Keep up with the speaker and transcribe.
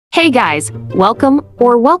Hey guys,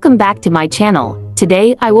 welcome back to my channel.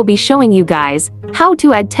 Today I will be showing you guys how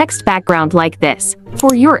to add text background like this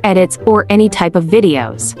for your edits or any type of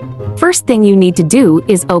videos. First thing you need to do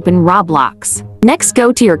is open Roblox. Next,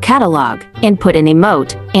 go to your catalog and put an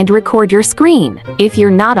emote and record your screen. If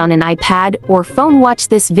you're not on an iPad or phone, watch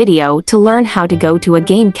this video to learn how to go to a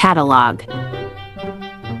game catalog.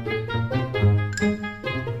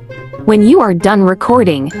 When you are done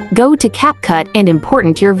recording, go to Capcut and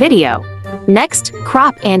import your video. Next,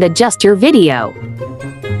 crop and adjust your video.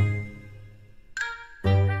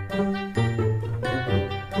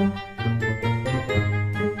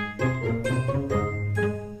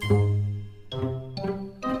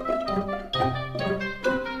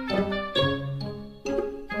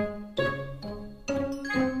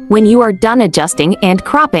 When you are done adjusting and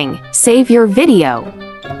cropping, save your video.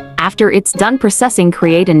 After it's done processing,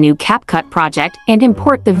 create a new Capcut project and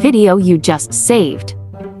import the video you just saved.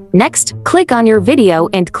 Next, click on your video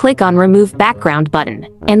and click on Remove Background button,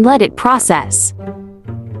 and let it process.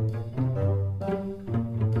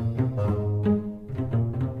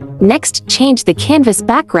 Next, change the canvas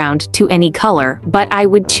background to any color, but I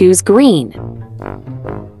would choose green.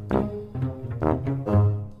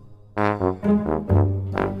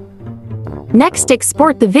 Next,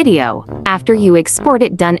 export the video. After you export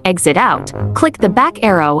it done, exit out, click the back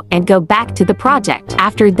arrow and go back to the project.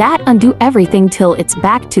 After that, undo everything till it's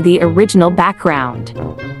back to the original background.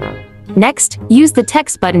 Next, use the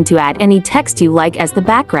text button to add any text you like as the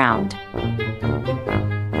background.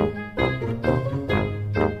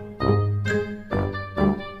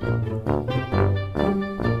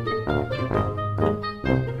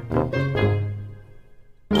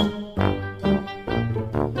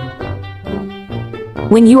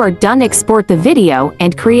 When you are done, export the video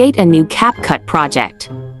and create a new Capcut project.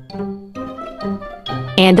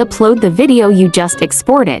 And upload the video you just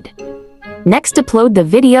exported. Next, upload the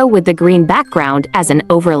video with the green background as an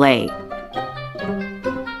overlay.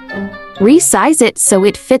 Resize it so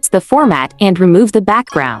it fits the format and remove the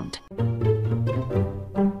background.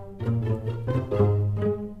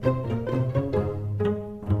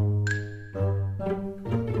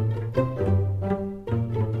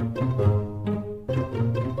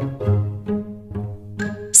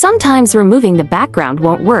 Sometimes removing the background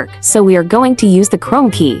won't work, so we are going to use the Chrome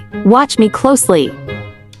key. Watch me closely.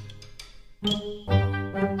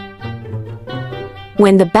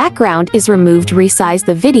 When the background is removed, resize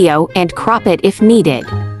the video and crop it if needed.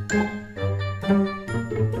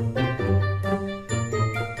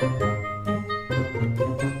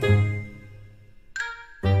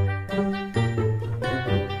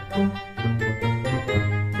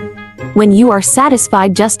 When you are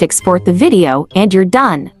satisfied, just export the video and you're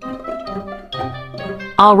done.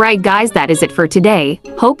 Alright guys, that is it for today.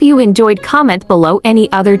 Hope you enjoyed. Comment below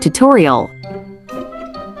any other tutorial.